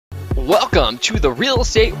Welcome to the Real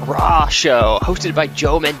Estate Raw Show, hosted by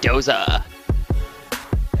Joe Mendoza.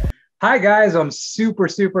 Hi, guys. I'm super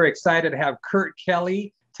excited to have Kurt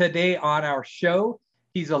Kelley today on our show.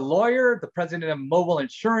 He's a lawyer, the president of Mobile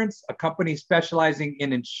Insurance, a company specializing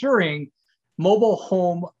in insuring mobile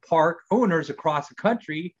home park owners across the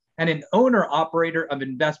country, and an owner-operator of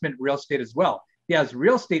investment real estate as well. He has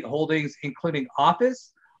real estate holdings, including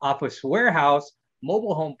office warehouse,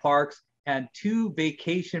 mobile home parks, and 2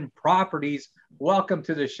 vacation properties. Welcome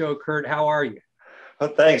to the show, Kurt. How are you?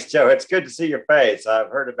 Well, thanks, Joe. It's good to see your face.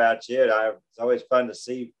 I've heard about you. It's always fun to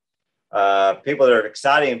see people that are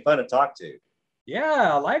exciting and fun to talk to.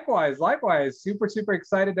 Yeah, likewise. Super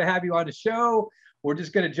excited to have you on the show. We're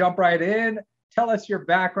just going to jump right in. Tell us your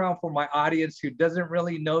background for my audience who doesn't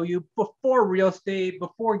really know you before real estate,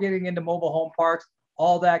 before getting into mobile home parks,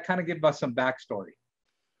 all that. Kind of give us some backstory.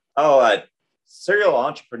 Serial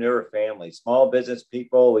entrepreneur family, small business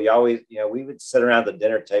people. We always, we would sit around the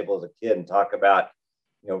dinner table as a kid and talk about,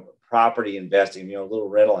 property investing, a little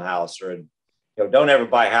rental house or, don't ever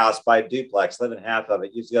buy a house, buy a duplex, live in half of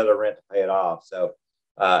it, use the other rent to pay it off. So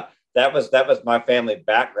that was my family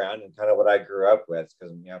background and kind of what I grew up with.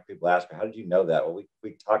 Because, people ask me, how did you know that? Well,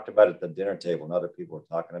 we talked about it at the dinner table and other people were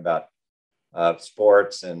talking about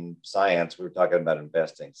sports and science. We were talking about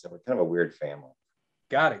investing. So we're kind of a weird family.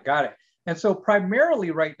 Got it. And so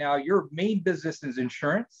primarily right now, your main business is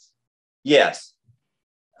insurance? Yes.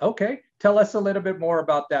 Okay. Tell us a little bit more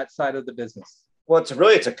about that side of the business. Well,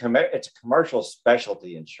 it's a commercial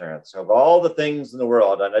specialty insurance. So of all the things in the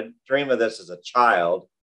world, and I dream of this as a child,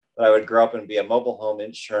 that I would grow up and be a mobile home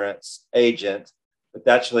insurance agent, but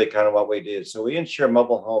that's really kind of what we do. So we insure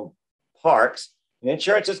mobile home parks. And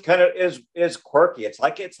insurance is kind of is quirky. It's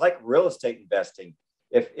like real estate investing.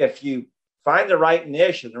 If you find the right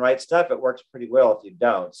niche and the right stuff, it works pretty well. If you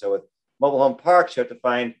don't, so with mobile home parks, you have to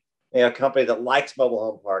find a company that likes mobile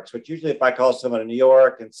home parks. Which usually, if I call someone in New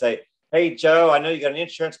York and say, "Hey, Joe, I know you got an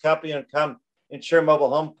insurance company and come insure mobile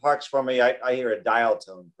home parks for me," I hear a dial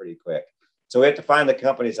tone pretty quick. So we have to find the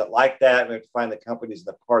companies that like that. We have to find the companies in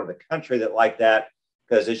the part of the country that like that,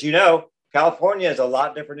 because as you know, California is a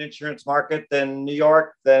lot different insurance market than New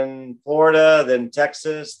York, than Florida, than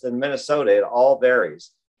Texas, than Minnesota. It all varies.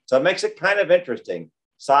 So it makes it kind of interesting.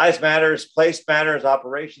 Size matters, place matters,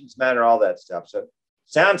 operations matter, all that stuff. So it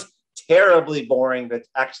sounds terribly boring, but it's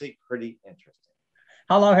actually pretty interesting.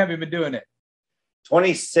 How long have you been doing it?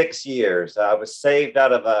 26 years. I was saved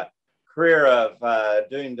out of a career of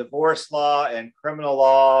doing divorce law and criminal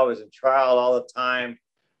law. I was in trial all the time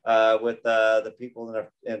with the people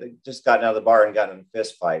and just gotten out of the bar and gotten in a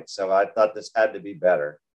fist fight. So I thought this had to be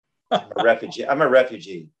better. I'm a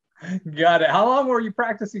refugee. Got it. How long were you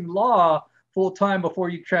practicing law full time before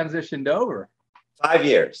you transitioned over? 5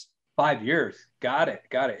 years. 5 years. Got it.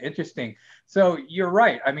 Interesting. So you're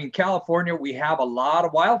right. I mean, California, we have a lot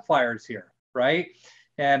of wildfires here, right?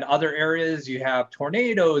 And other areas, you have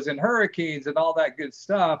tornadoes and hurricanes and all that good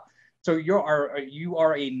stuff. So you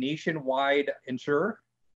are a nationwide insurer?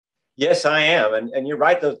 Yes, I am. And you're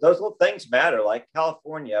right. Those little things matter, like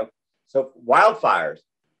California. So wildfires.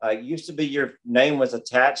 Used to be your name was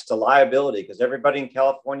attached to liability because everybody in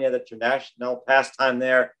California, that's your national pastime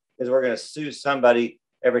there, is we're going to sue somebody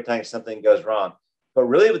every time something goes wrong. But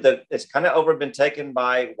really, it's kind of been taken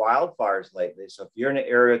by wildfires lately. So if you're in an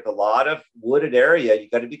area with a lot of wooded area, you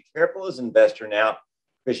got to be careful as an investor now,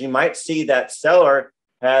 because you might see that seller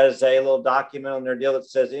has a little document on their deal that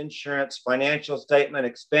says insurance, financial statement,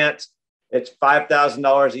 expense. It's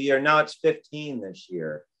 $5,000 a year. Now it's $15,000 this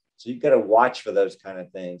year. So you've got to watch for those kind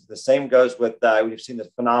of things. The same goes with, we've seen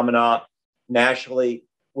this phenomena nationally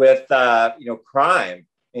with, crime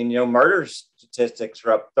and, murder statistics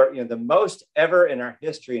are up, the most ever in our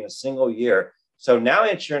history in a single year. So now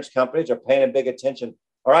insurance companies are paying a big attention.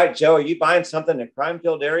 All right, Joe, are you buying something in a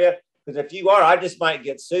crime-filled area? Because if you are, I just might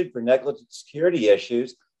get sued for negligent security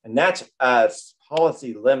issues. And that's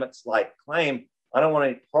policy limits like claim. I don't want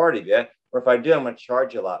any part of it. Or if I do, I'm going to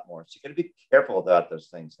charge you a lot more. So you got to be careful about those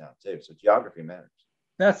things now too. So geography matters.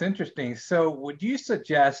 That's interesting. So would you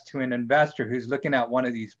suggest to an investor who's looking at one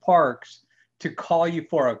of these parks to call you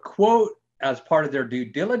for a quote as part of their due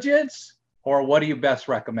diligence? Or what do you best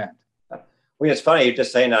recommend? Well, it's funny. You're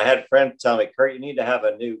just saying, I had a friend tell me, Kurt, you need to have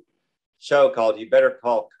a new show called You Better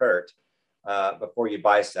Call Kurt before you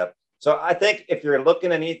buy stuff. So I think if you're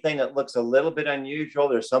looking at anything that looks a little bit unusual,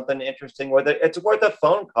 there's something interesting with it, it's worth a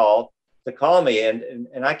phone call to call me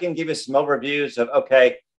and I can give you some overviews of,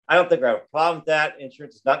 okay, I don't think I have a problem with that.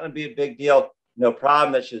 Insurance is not going to be a big deal. No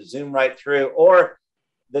problem. That should zoom right through. Or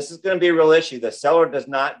this is going to be a real issue. The seller does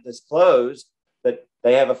not disclose that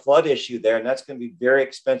they have a flood issue there, and that's going to be very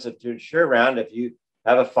expensive to insure around if you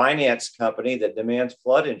have a finance company that demands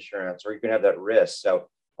flood insurance, or you can have that risk. So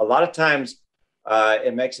a lot of times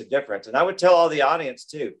it makes a difference. And I would tell all the audience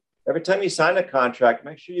too, every time you sign a contract,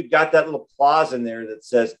 make sure you've got that little clause in there that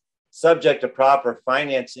says subject to proper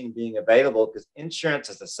financing being available, because insurance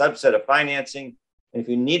is a subset of financing. And if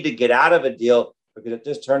you need to get out of a deal because it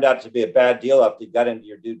just turned out to be a bad deal after you got into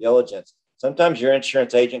your due diligence, sometimes your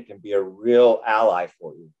insurance agent can be a real ally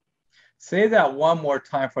for you. Say that one more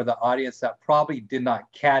time for the audience that probably did not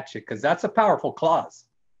catch it, because that's a powerful clause.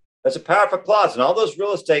 That's a powerful clause. And all those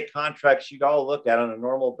real estate contracts you all look at on a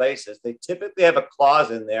normal basis, they typically have a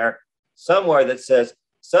clause in there somewhere that says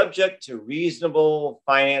subject to reasonable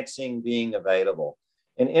financing being available.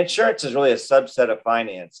 And insurance is really a subset of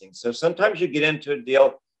financing. So sometimes you get into a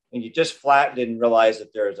deal and you just flat didn't realize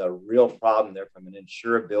that there's a real problem there from an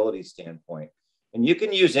insurability standpoint. And you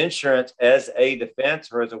can use insurance as a defense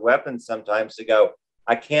or as a weapon sometimes to go,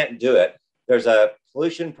 I can't do it. There's a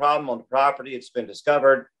pollution problem on the property. It's been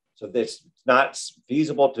discovered. So it's not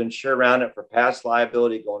feasible to insure around it for past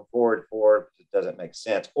liability going forward. It doesn't make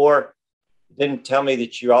sense. Or didn't tell me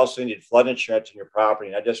that you also needed flood insurance in your property.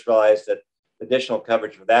 And I just realized that additional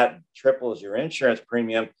coverage for that triples your insurance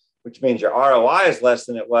premium, which means your ROI is less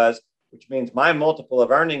than it was, which means my multiple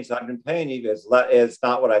of earnings I've been paying you is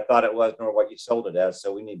not what I thought it was, nor what you sold it as.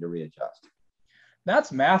 So we need to readjust.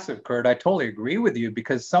 That's massive, Kurt. I totally agree with you,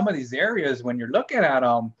 because some of these areas, when you're looking at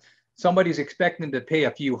them, somebody's expecting to pay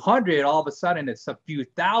a few hundred, all of a sudden it's a few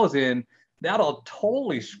thousand. That'll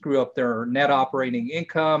totally screw up their net operating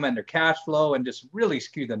income and their cash flow and just really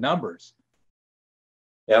skew the numbers.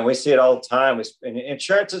 Yeah, we see it all the time. And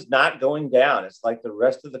insurance is not going down. It's like the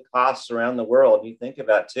rest of the costs around the world. You think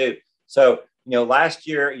about too. So, last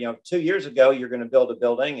year, 2 years ago, you're going to build a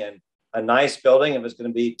building, and a nice building. It was going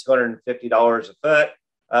to be $250 a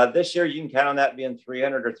foot. This year, you can count on that being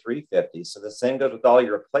 $300 or $350. So the same goes with all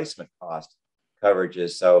your replacement cost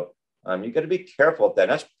coverages. So you got to be careful with that.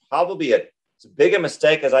 And that's probably as big a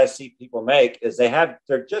mistake as I see people make is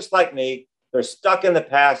they're just like me. They're stuck in the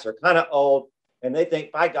past. They're kind of old. And they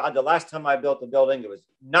think, by God, the last time I built a building, it was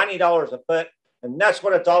 $90 a foot. And that's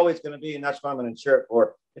what it's always going to be. And that's what I'm going to insure it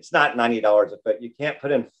for. It's not $90 a foot. You can't put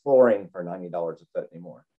in flooring for $90 a foot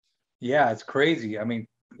anymore. Yeah, it's crazy. I mean,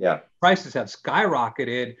 yeah, prices have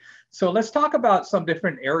skyrocketed. So let's talk about some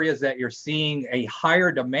different areas that you're seeing a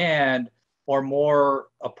higher demand or more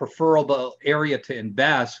a preferable area to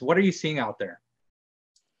invest. What are you seeing out there?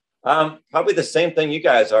 Probably the same thing you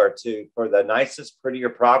guys are too. For the nicest, prettier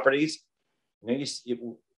properties, you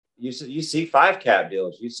see 5 cap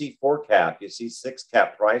deals, you see 4 cap, you see 6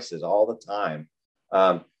 cap prices all the time.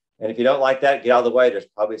 And if you don't like that, get out of the way. There's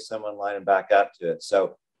probably someone lining back up to it.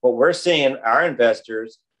 So what we're seeing, our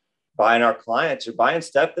investors buying, our clients are buying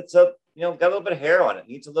stuff that's got a little bit of hair on it,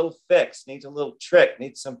 needs a little fix, needs a little trick,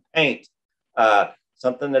 needs some paint,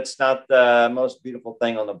 something that's not the most beautiful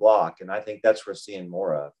thing on the block. And I think that's what we're seeing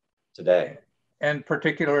more of today. And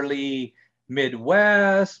particularly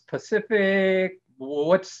Midwest, Pacific,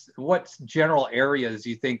 what's general areas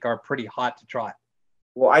you think are pretty hot to try?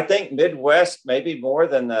 Well, I think Midwest maybe more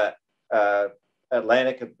than the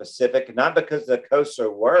Atlantic and Pacific, not because the coasts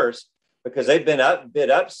are worse, because they've been bid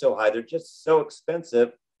up so high. They're just so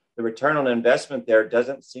expensive. The return on investment there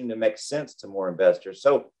doesn't seem to make sense to more investors.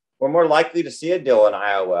 So we're more likely to see a deal in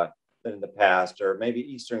Iowa than in the past, or maybe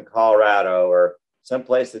Eastern Colorado, or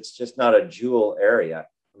someplace that's just not a jewel area.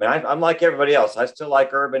 I mean, I'm like everybody else. I still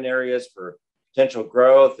like urban areas for potential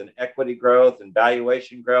growth and equity growth and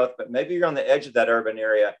valuation growth, but maybe you're on the edge of that urban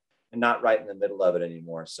area and not right in the middle of it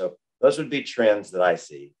anymore. So those would be trends that I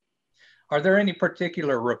see. Are there any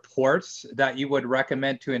particular reports that you would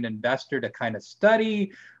recommend to an investor to kind of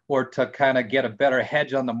study or to kind of get a better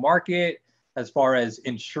hedge on the market as far as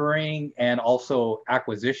insuring and also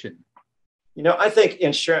acquisition? I think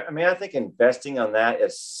I think investing on that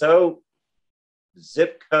is so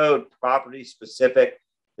zip code property specific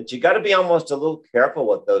that you got to be almost a little careful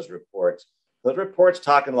with those reports. Those reports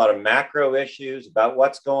talking a lot of macro issues about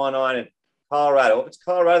what's going on in Colorado. If it's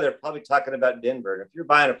Colorado, they're probably talking about Denver. And if you're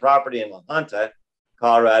buying a property in La Junta,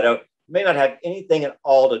 Colorado, it may not have anything at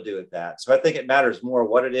all to do with that. So I think it matters more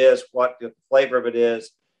what it is, what the flavor of it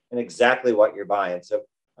is, and exactly what you're buying. So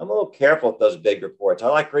I'm a little careful with those big reports. I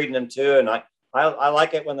like reading them too. And I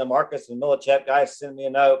like it when the Marcus and Millichap guys send me a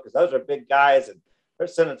note, because those are big guys and they're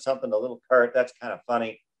sending something a little curt. That's kind of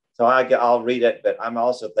funny. So I'll read it, but I'm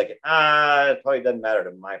also thinking, it probably doesn't matter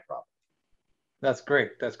to my property. That's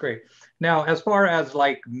great. That's great. Now, as far as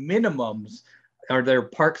like minimums, are there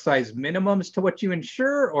park size minimums to what you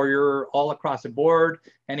insure, or you're all across the board,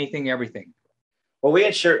 anything, everything? Well, we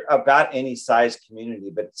insure about any size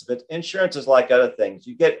community, but insurance is like other things.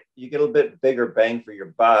 You get a little bit bigger bang for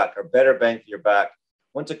your buck, or better bang for your buck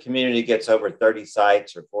once a community gets over 30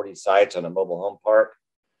 sites or 40 sites on a mobile home park.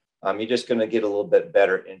 You're just going to get a little bit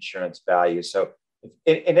better insurance value. So,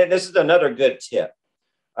 and this is another good tip.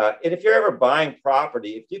 And if you're ever buying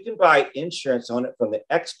property, if you can buy insurance on it from the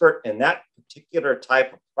expert in that particular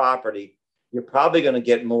type of property, you're probably going to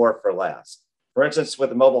get more for less. For instance, with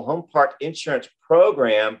the mobile home park insurance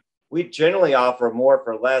program, we generally offer more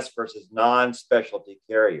for less versus non-specialty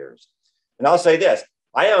carriers. And I'll say this,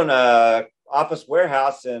 I own a office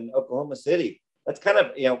warehouse in Oklahoma City. That's kind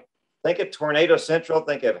of, think of Tornado Central,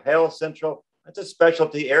 think of Hail Central. That's a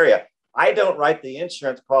specialty area. I don't write the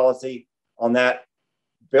insurance policy on that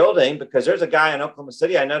building because there's a guy in Oklahoma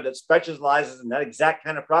City I know that specializes in that exact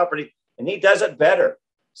kind of property, and he does it better.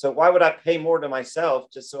 So why would I pay more to myself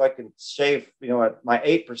just so I can shave, my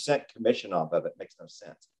 8% commission off of it? Makes no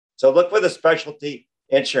sense. So look for the specialty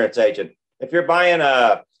insurance agent. If you're buying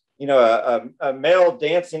a male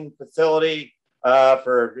dancing facility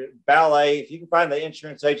for ballet, if you can find the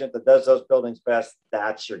insurance agent that does those buildings best,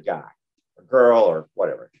 that's your guy or girl or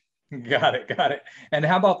whatever. Got it. And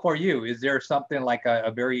how about for you? Is there something like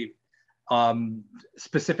a very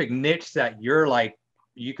specific niche that you're like,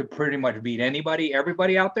 you could pretty much beat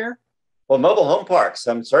everybody out there? Well, mobile home parks,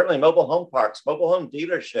 certainly mobile home parks, mobile home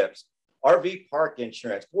dealerships, RV park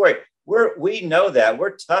insurance. Boy, we know that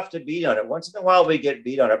we're tough to beat on it. Once in a while, we get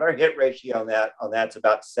beat on it. Our hit ratio on that's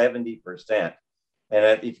about 70%. And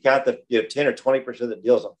if you've got the 10 or 20% of the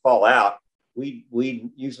deals that fall out, we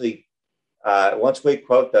usually once we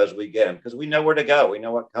quote those, we get them because we know where to go. We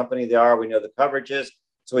know what company they are. We know the coverages.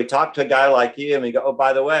 So we talk to a guy like you and we go, oh,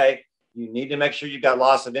 by the way, you need to make sure you got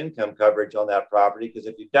loss of income coverage on that property, because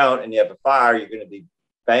if you don't and you have a fire, you're going to be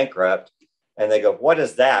bankrupt. And they go, what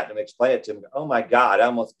is that? And we explain it to them. Oh my God, I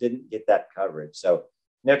almost didn't get that coverage. So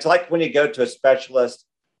it's like when you go to a specialist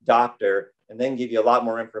doctor and then give you a lot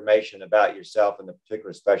more information about yourself in the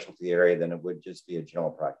particular specialty area than it would just be a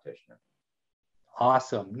general practitioner.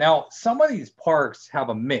 Awesome. Now, some of these parks have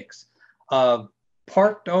a mix of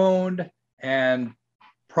park owned and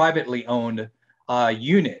privately owned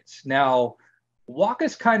units. Now, walk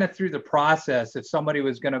us kind of through the process. If somebody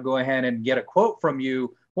was going to go ahead and get a quote from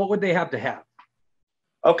you, what would they have to have?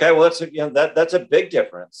 Okay, well, that's a big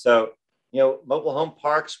difference. So, mobile home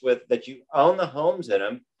parks that you own the homes in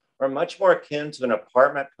them are much more akin to an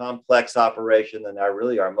apartment complex operation than they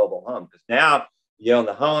really are mobile home. Because now you own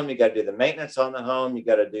the home, you got to do the maintenance on the home, you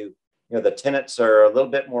got to do, the tenants are a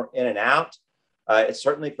little bit more in and out. It's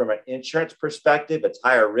certainly from an insurance perspective, it's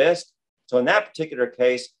higher risk. So in that particular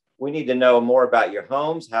case, we need to know more about your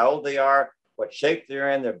homes, how old they are, what shape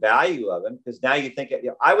they're in, the value of them. Because now you think,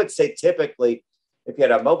 I would say typically, if you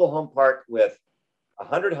had a mobile home park with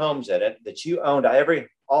 100 homes in it that you owned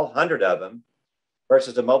all 100 of them,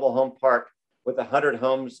 versus a mobile home park with 100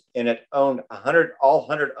 homes in it all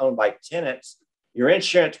 100 owned by tenants, your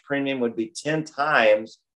insurance premium would be 10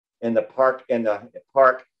 times in the park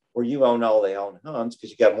where you own all the own homes,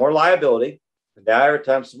 because you got more liability. And now every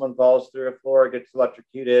time someone falls through a floor, gets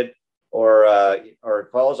electrocuted, or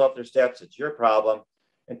falls off their steps, it's your problem.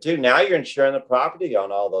 And two, now you're insuring the property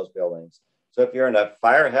on all those buildings. So if you're in a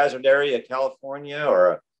fire hazard area of California,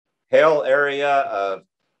 or a hail area of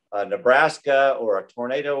Nebraska, or a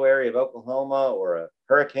tornado area of Oklahoma, or a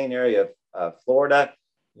hurricane area of Florida,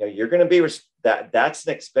 you're going to be that's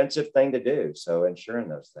an expensive thing to do. So insuring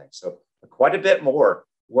those things. So quite a bit more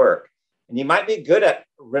work. And you might be good at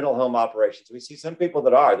rental home operations. We see some people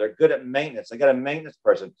that they're good at maintenance. They got a maintenance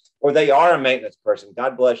person, or they are a maintenance person.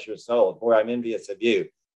 God bless your soul. Boy, I'm envious of you.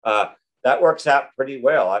 That works out pretty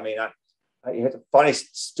well. I mean, it's a funny,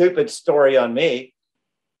 stupid story on me.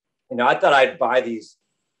 I thought I'd buy these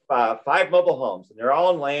 5 mobile homes, and they're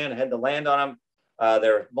all on land. I had the land on them.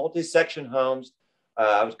 They're multi-section homes.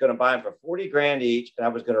 I was going to buy them for 40 grand each, and I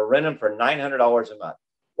was going to rent them for $900 a month.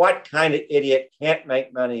 What kind of idiot can't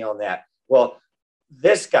make money on that? Well,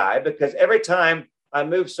 this guy, because every time I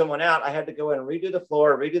moved someone out, I had to go in and redo the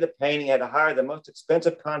floor, redo the painting. I had to hire the most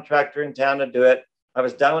expensive contractor in town to do it. I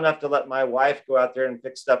was dumb enough to let my wife go out there and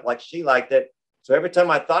fix stuff like she liked it. So every time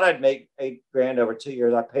I thought I'd make 8 grand over 2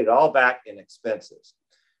 years, I paid it all back in expenses.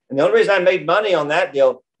 And the only reason I made money on that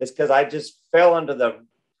deal is because I just fell into the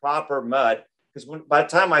proper mud. Because by the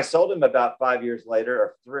time I sold him about 5 years later,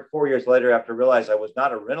 or 3 or 4 years later, after I realized I was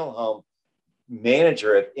not a rental home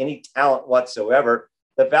manager of any talent whatsoever,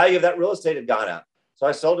 the value of that real estate had gone up. So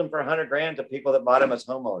I sold him for 100 grand to people that bought him as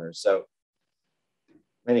homeowners. So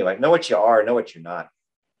anyway, know what you are, know what you're not.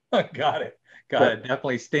 Got it. Got it.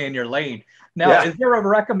 Definitely stay in your lane. Now, Yeah. is there a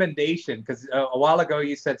recommendation? Because a while ago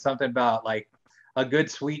you said something about like a good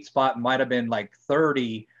sweet spot might have been like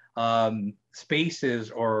 30 spaces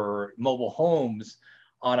or mobile homes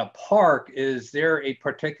on a park. Is there a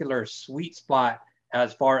particular sweet spot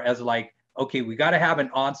as far as like, okay, we got to have an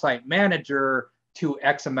on-site manager to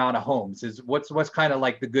X amount of homes? Is what's kind of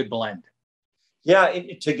like the good blend? Yeah,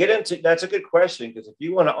 to get into that's a good question because if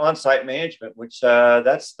you want an on-site management, which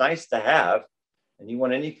that's nice to have, and you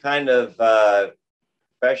want any kind of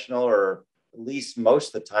professional or at least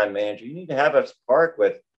most of the time manager, you need to have a park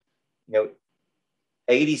with,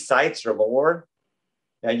 80 sites or more.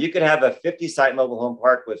 Now you could have a 50 site mobile home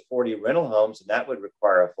park with 40 rental homes, and that would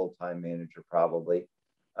require a full-time manager probably,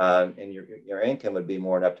 and your income would be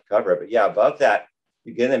more enough to cover it. But yeah, above that,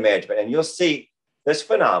 you get in the management, and you'll see this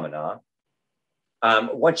phenomenon.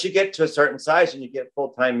 Once you get to a certain size and you get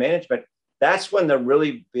full-time management, that's when the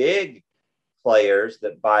really big players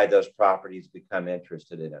that buy those properties become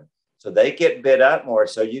interested in them. So they get bid up more.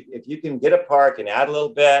 So if you can get a park and add a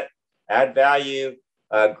little bit, add value,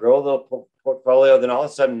 grow a little portfolio, then all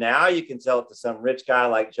of a sudden now you can sell it to some rich guy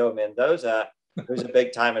like Joe Mendoza, who's a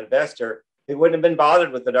big time investor, who wouldn't have been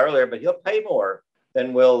bothered with it earlier, but he'll pay more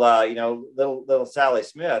than will, little Sally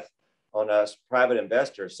Smith on a private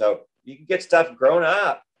investor. So you can get stuff grown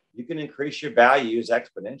up. You can increase your values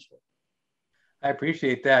exponentially. I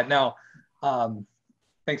appreciate that. Now,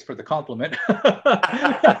 thanks for the compliment.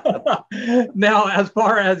 Now, as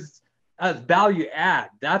far as value add,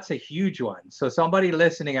 that's a huge one. So somebody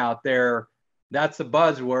listening out there, that's a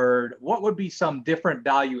buzzword. What would be some different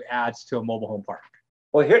value adds to a mobile home park?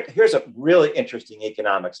 Well, here's a really interesting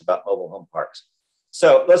economics about mobile home parks.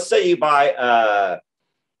 So let's say you buy a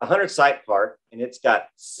 100 site park and it's got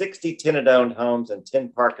 60 tenant owned homes and 10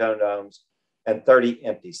 park owned homes and 30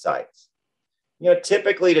 empty sites.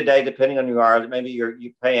 Typically today, depending on who you are, maybe you're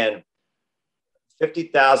paying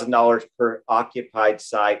 $50,000 per occupied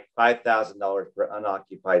site, $5,000 per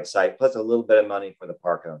unoccupied site, plus a little bit of money for the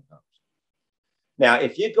park owned homes. Now,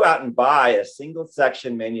 if you go out and buy a single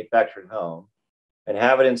section manufactured home and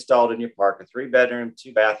have it installed in your park, a 3-bedroom,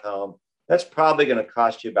 2-bath home, that's probably going to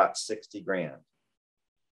cost you about 60 grand.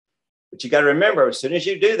 But you got to remember, as soon as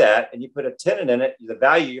you do that and you put a tenant in it, the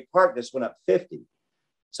value of your park just went up 50.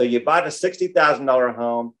 So you bought a $60,000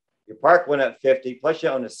 home, your park went up 50, plus you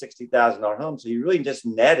own a $60,000 home. So you really just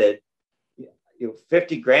netted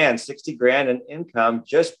 50 grand, 60 grand in income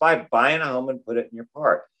just by buying a home and put it in your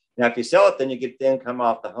park. Now, if you sell it, then you get the income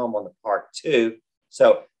off the home on the park too.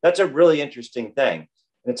 So that's a really interesting thing.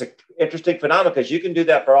 And it's an interesting phenomenon because you can do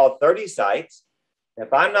that for all 30 sites.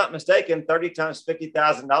 If I'm not mistaken, 30 times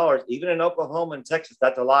 $50,000, even in Oklahoma and Texas,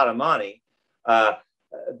 that's a lot of money.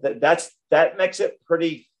 That makes it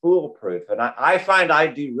pretty foolproof. And I find I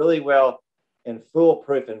do really well in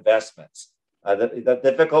foolproof investments. The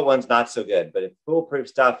difficult ones, not so good, but in foolproof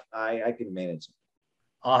stuff, I can manage it.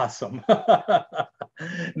 Awesome.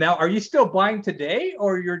 Now, are you still buying today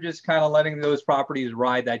or you're just kind of letting those properties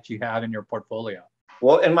ride that you have in your portfolio?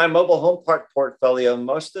 Well, in my mobile home park portfolio,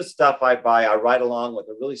 most of the stuff I buy, I ride along with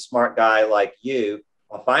a really smart guy like you.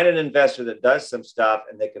 I'll find an investor that does some stuff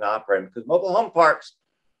and they can operate them because mobile home parks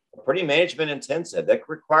are pretty management intensive. That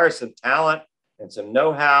requires some talent and some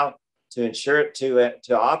know-how to ensure it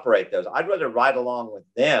to operate those. I'd rather ride along with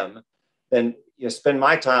them than spend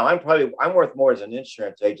my time. I'm worth more as an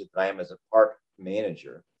insurance agent than I am as a park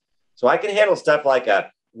manager. So I can handle stuff like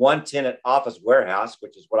a 1-tenant office warehouse,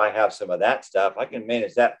 which is what I have some of that stuff. I can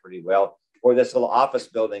manage that pretty well. Or this little office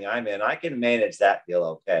building I'm in, I can manage that deal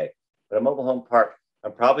okay. But a mobile home park,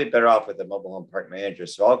 I'm probably better off with a mobile home park manager.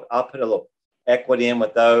 So I'll put a little equity in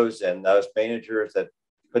with those, and those managers that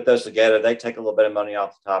put those together, they take a little bit of money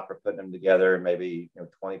off the top for putting them together, maybe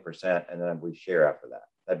 20%, and then we share after that.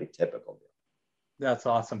 That'd be typical. That's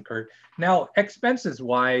awesome, Kurt. Now, expenses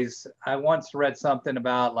wise, I once read something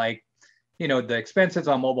about the expenses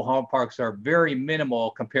on mobile home parks are very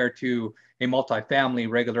minimal compared to a multifamily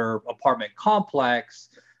regular apartment complex.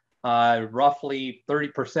 Roughly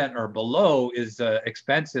 30% or below is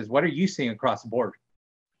expenses. What are you seeing across the board?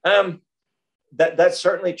 That's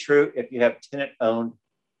certainly true if you have tenant-owned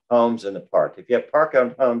homes in the park. If you have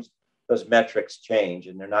park-owned homes, those metrics change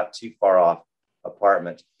and they're not too far off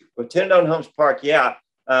apartments. With tenant-owned homes park, 30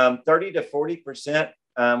 to 40%.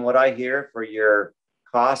 What I hear for your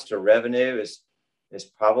cost or revenue is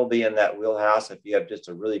probably in that wheelhouse if you have just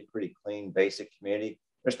a really pretty clean, basic community.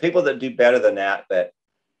 There's people that do better than that, but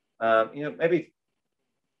maybe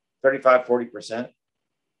 35, 40%.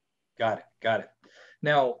 Got it.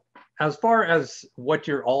 Now, as far as what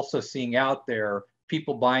you're also seeing out there,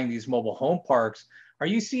 people buying these mobile home parks, Are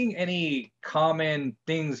you seeing any common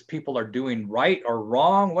things people are doing right or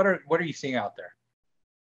wrong? What are you seeing out there?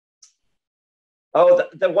 Oh,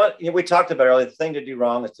 the one we talked about earlier, the thing to do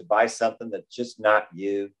wrong is to buy something that's just not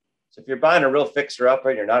you. So if you're buying a real fixer-upper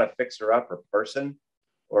and you're not a fixer-upper person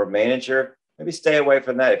or manager, maybe stay away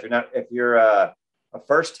from that. If you're a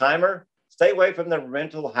first-timer, stay away from the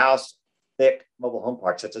rental house thick mobile home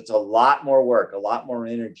parks. It's a lot more work, a lot more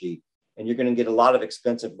energy, and you're going to get a lot of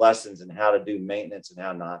expensive lessons in how to do maintenance and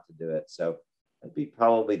how not to do it. So that'd be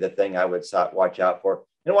probably the thing I would watch out for.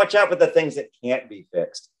 And watch out for the things that can't be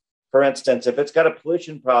fixed. For instance, if it's got a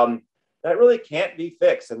pollution problem, that really can't be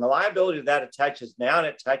fixed. And the liability of that attaches now and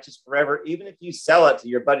it attaches forever. Even if you sell it to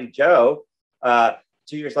your buddy Joe, 2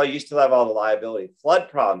 years later, you still have all the liability. Flood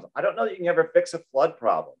problems. I don't know that you can ever fix a flood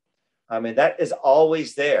problem. I mean, that is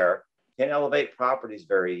always there. Can't elevate properties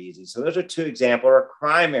very easy. So those are two examples. Or a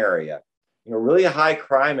crime area, really a high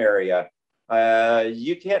crime area.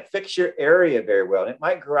 You can't fix your area very well. And it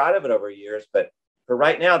might grow out of it over years, but for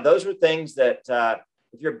right now, those are things that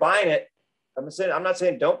if you're buying it, I'm not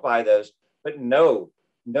saying don't buy those, but know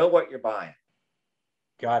what you're buying.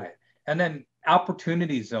 Got it. And then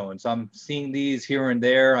opportunity zones. I'm seeing these here and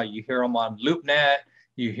there. You hear them on LoopNet.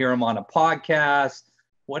 You hear them on a podcast.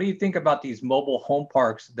 What do you think about these mobile home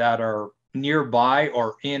parks that are nearby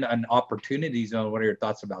or in an opportunity zone? What are your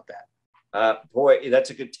thoughts about that? Boy, that's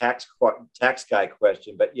a good tax guy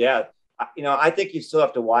question. But yeah, I think you still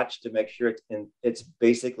have to watch to make sure it's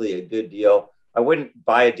basically a good deal. I wouldn't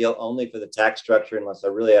buy a deal only for the tax structure unless I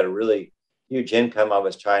really had a really huge income I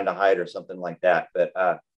was trying to hide or something like that. But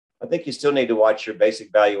I think you still need to watch your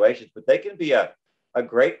basic valuations, but they can be a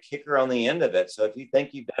great kicker on the end of it. So if you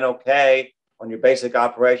think you've done okay on your basic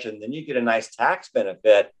operation, then you get a nice tax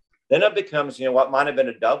benefit. Then it becomes, what might have been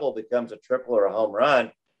a double becomes a triple or a home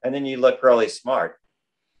run. And then you look really smart.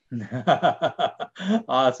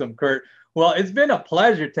 Awesome, Kurt. Well, it's been a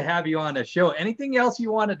pleasure to have you on the show. Anything else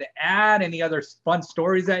you wanted to add? Any other fun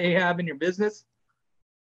stories that you have in your business?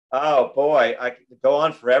 Oh, boy, I could go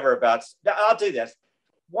on forever I'll do this.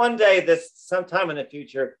 One day, sometime in the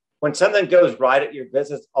future, when something goes right at your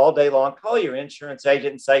business all day long, call your insurance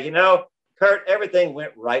agent and say, Kurt, everything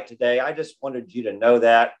went right today. I just wanted you to know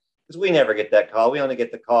that, because we never get that call. We only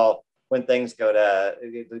get the call when things go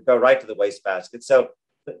right to the wastebasket. So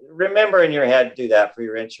remember in your head, do that for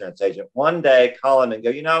your insurance agent. One day, call them and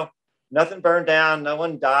go, nothing burned down. No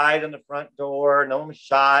one died on the front door. No one was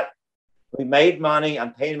shot. We made money.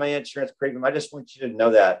 I'm paying my insurance premium. I just want you to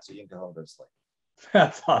know that so you can go home and go to sleep.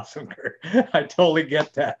 That's awesome, Kurt. I totally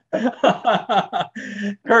get that.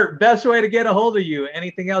 Kurt, best way to get a hold of you.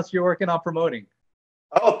 Anything else you're working on promoting?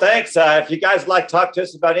 Oh, thanks. If you guys like to talk to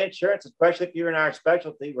us about insurance, especially if you're in our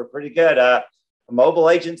specialty, we're pretty good.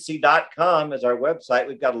 Mobileagency.com is our website.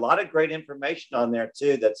 We've got a lot of great information on there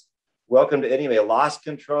too. That's welcome to anybody. Loss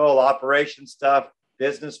control, operation stuff,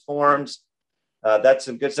 business forms. That's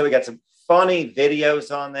some good stuff. We got some funny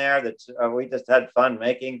videos on there that we just had fun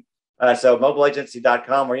making. So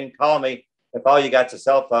mobileagency.com, or you can call me if all you got's a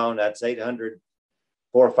cell phone. That's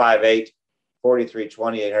 800-458-4320,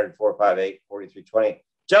 800-458-4320.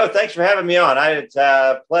 Joe, thanks for having me on. It's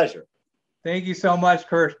a pleasure. Thank you so much,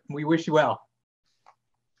 Kurt. We wish you well.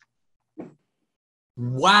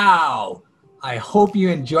 Wow. I hope you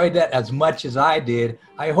enjoyed that as much as I did.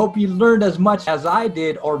 I hope you learned as much as I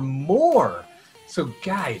did or more. So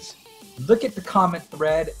guys, look at the comment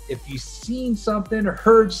thread. If you've seen something or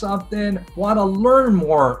heard something, want to learn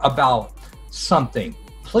more about something,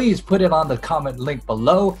 please put it on the comment link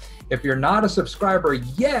below. If you're not a subscriber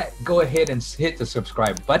yet, go ahead and hit the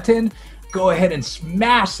subscribe button. Go ahead and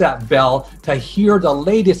smash that bell to hear the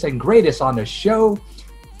latest and greatest on the show.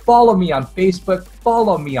 Follow me on Facebook.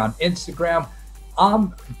 Follow me on Instagram.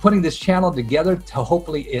 I'm putting this channel together to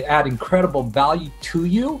hopefully add incredible value to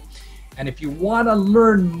you. And if you want to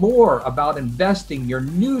learn more about investing, you're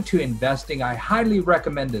new to investing, I highly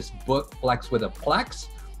recommend this book, Flex with a Plex.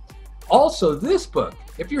 Also, this book,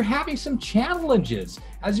 if you're having some challenges,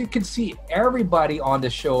 as you can see, everybody on the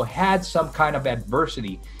show had some kind of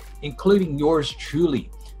adversity, including yours truly.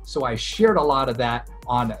 So I shared a lot of that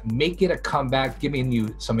on Make It a Comeback, giving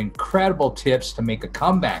you some incredible tips to make a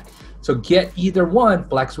comeback. So get either one,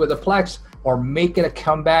 Flex with a Plex or Make It a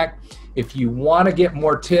Comeback. If you want to get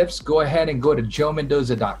more tips, go ahead and go to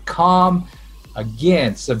joemendoza.com.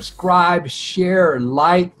 Again, subscribe, share,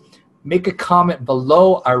 like, make a comment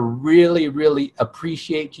below. I really, really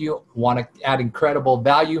appreciate you. Want to add incredible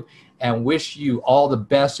value and wish you all the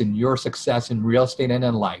best in your success in real estate and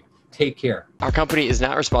in life. Take care. Our company is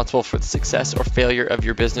not responsible for the success or failure of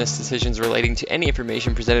your business decisions relating to any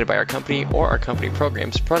information presented by our company or our company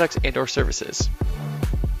programs, products, and/or services.